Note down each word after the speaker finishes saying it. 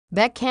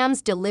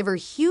Beckhams deliver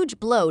huge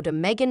blow to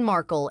Meghan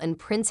Markle and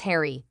Prince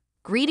Harry.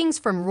 Greetings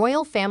from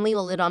royal family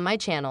on my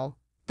channel.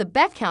 The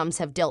Beckhams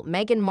have dealt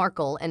Meghan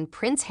Markle and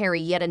Prince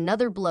Harry yet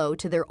another blow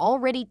to their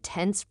already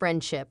tense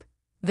friendship.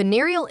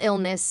 Venereal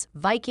illness,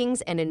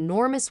 Vikings, and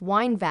enormous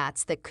wine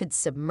vats that could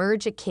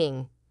submerge a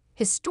king.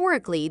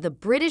 Historically, the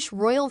British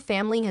royal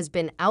family has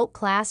been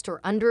outclassed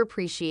or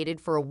underappreciated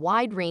for a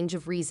wide range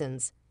of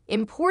reasons.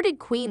 Imported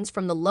queens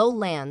from the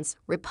lowlands,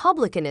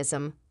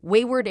 republicanism,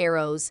 wayward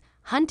arrows,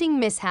 hunting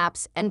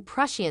mishaps, and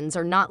Prussians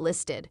are not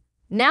listed.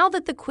 Now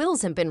that the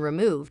quills have been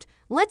removed,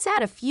 let's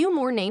add a few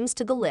more names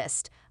to the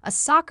list: a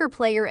soccer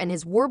player and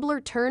his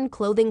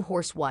warbler-turned-clothing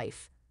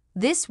horsewife.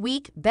 This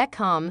week,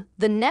 Beckham,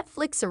 the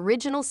Netflix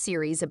original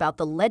series about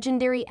the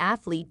legendary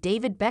athlete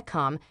David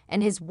Beckham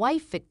and his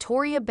wife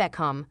Victoria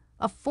Beckham,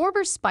 a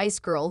former Spice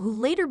Girl who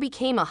later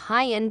became a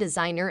high-end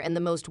designer and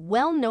the most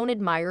well-known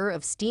admirer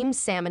of steamed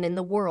salmon in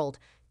the world,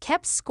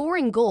 kept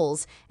scoring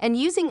goals and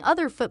using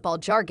other football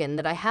jargon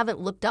that I haven't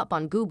looked up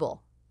on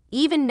Google.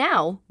 Even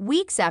now,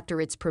 weeks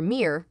after its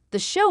premiere, the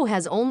show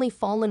has only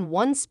fallen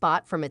one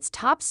spot from its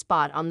top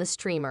spot on the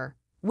streamer.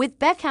 With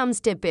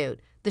Beckham's debut,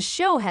 the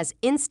show has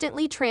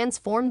instantly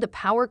transformed the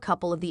power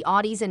couple of the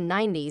 '80s and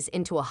 '90s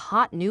into a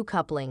hot new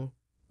coupling.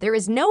 There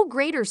is no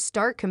greater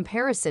stark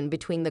comparison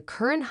between the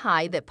current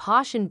high that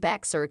Posh and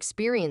Becks are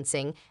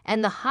experiencing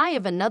and the high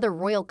of another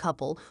royal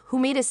couple who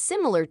made a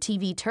similar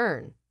TV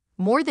turn.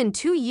 More than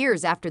 2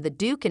 years after the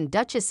Duke and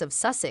Duchess of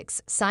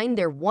Sussex signed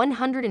their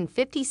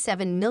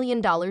 $157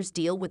 million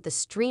deal with the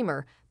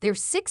streamer, their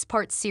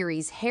 6-part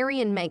series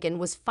Harry and Meghan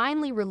was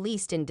finally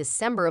released in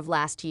December of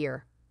last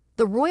year.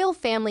 The royal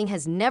family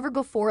has never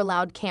before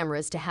allowed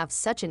cameras to have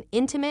such an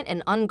intimate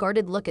and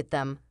unguarded look at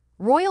them.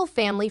 Royal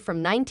Family from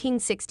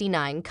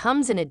 1969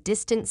 comes in a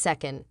distant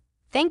second.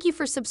 Thank you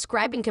for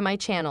subscribing to my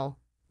channel.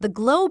 The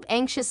globe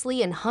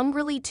anxiously and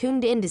hungrily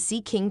tuned in to see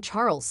King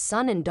Charles'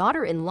 son and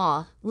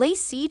daughter-in-law lay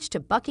siege to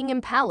Buckingham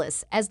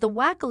Palace as the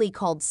wackily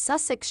called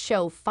Sussex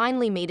show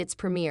finally made its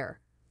premiere.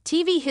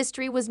 TV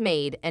history was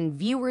made and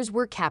viewers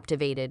were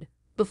captivated.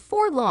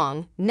 Before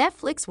long,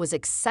 Netflix was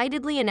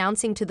excitedly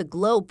announcing to the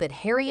globe that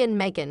Harry and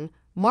Meghan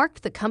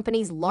marked the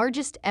company's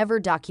largest ever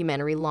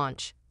documentary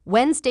launch.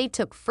 Wednesday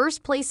took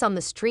first place on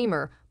the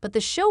streamer, but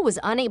the show was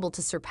unable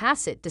to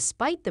surpass it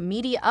despite the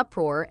media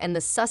uproar and the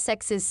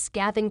Sussexes'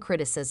 scathing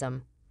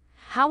criticism.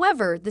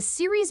 However, the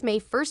series may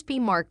first be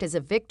marked as a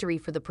victory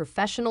for the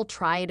professional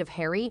triad of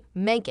Harry,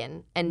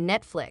 Meghan, and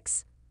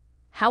Netflix.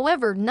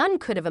 However, none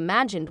could have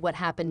imagined what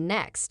happened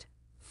next.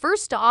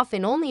 First off,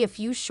 in only a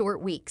few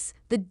short weeks,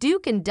 the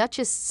Duke and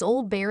Duchess'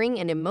 soul-bearing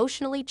and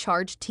emotionally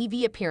charged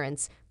TV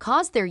appearance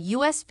caused their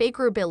US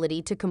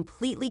favorability to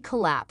completely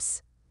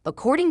collapse.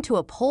 According to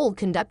a poll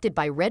conducted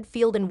by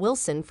Redfield and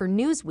Wilson for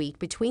Newsweek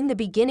between the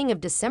beginning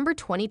of December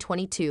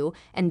 2022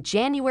 and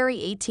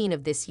January 18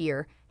 of this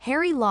year,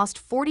 Harry lost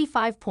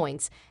 45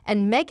 points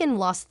and Meghan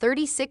lost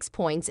 36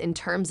 points in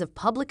terms of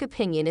public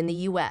opinion in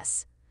the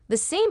US. The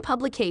same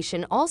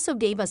publication also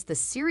gave us the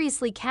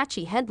seriously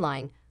catchy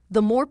headline,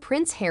 "The more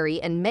Prince Harry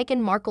and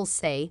Meghan Markle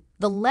say,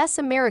 the less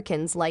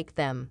Americans like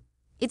them."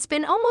 It's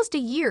been almost a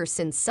year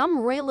since some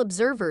royal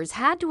observers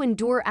had to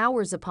endure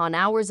hours upon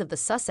hours of the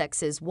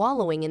Sussexes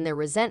wallowing in their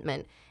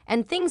resentment,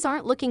 and things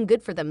aren't looking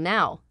good for them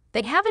now.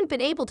 They haven't been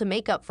able to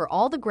make up for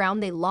all the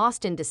ground they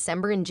lost in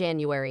December and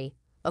January.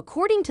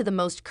 According to the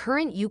most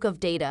current YouGov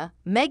data,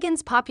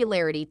 Meghan's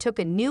popularity took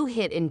a new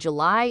hit in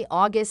July,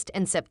 August,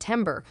 and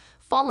September,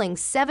 falling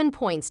 7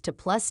 points to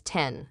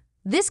 +10.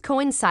 This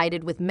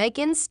coincided with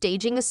Meghan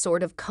staging a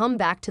sort of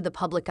comeback to the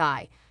public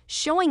eye,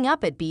 showing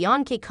up at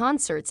Beyoncé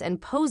concerts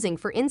and posing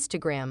for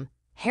Instagram.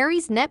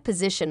 Harry's net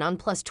position on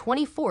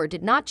 +24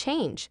 did not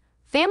change.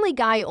 Family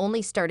Guy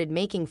only started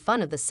making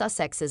fun of the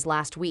Sussexes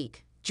last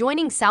week,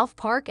 joining South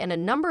Park and a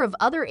number of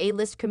other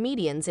A-list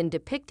comedians in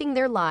depicting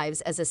their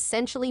lives as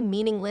essentially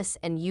meaningless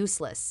and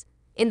useless.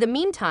 In the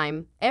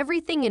meantime,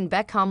 everything in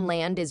Beckham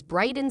land is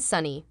bright and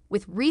sunny,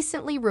 with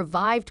recently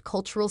revived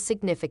cultural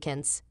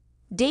significance.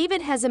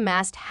 David has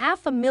amassed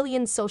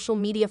 500,000 social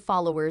media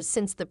followers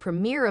since the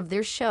premiere of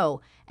their show,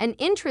 and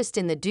interest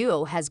in the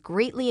duo has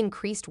greatly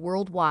increased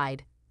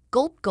worldwide.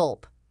 Gulp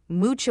gulp,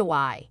 mucho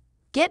ay.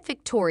 Get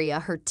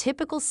Victoria her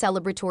typical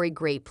celebratory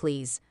grape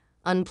please,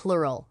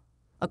 unplural.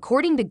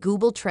 According to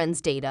Google Trends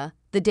data,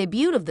 the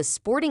debut of the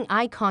sporting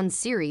icon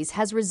series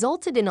has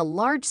resulted in a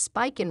large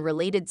spike in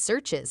related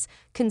searches,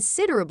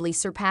 considerably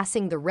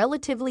surpassing the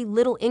relatively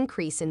little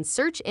increase in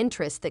search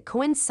interest that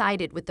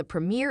coincided with the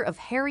premiere of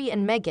Harry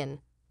and Meghan.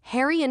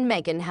 Harry and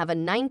Meghan have a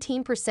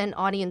 19%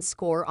 audience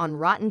score on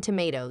Rotten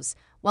Tomatoes,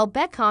 while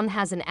Beckham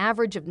has an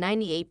average of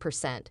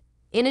 98%.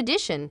 In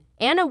addition,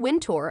 Anna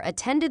Wintour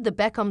attended the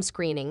Beckham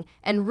screening,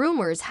 and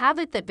rumors have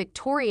it that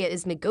Victoria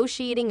is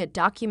negotiating a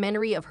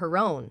documentary of her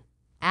own.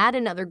 Add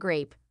another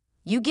grape.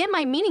 You get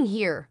my meaning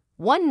here.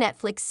 One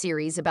Netflix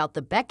series about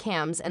the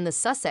Beckhams and the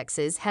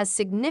Sussexes has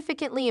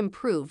significantly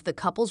improved the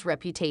couple's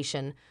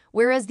reputation,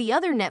 whereas the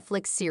other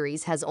Netflix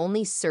series has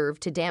only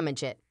served to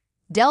damage it.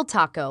 Del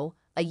Taco,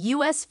 a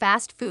U.S.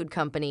 fast food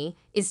company,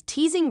 is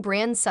teasing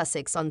brand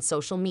Sussex on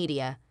social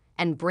media,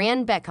 and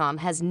brand Beckham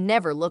has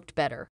never looked better.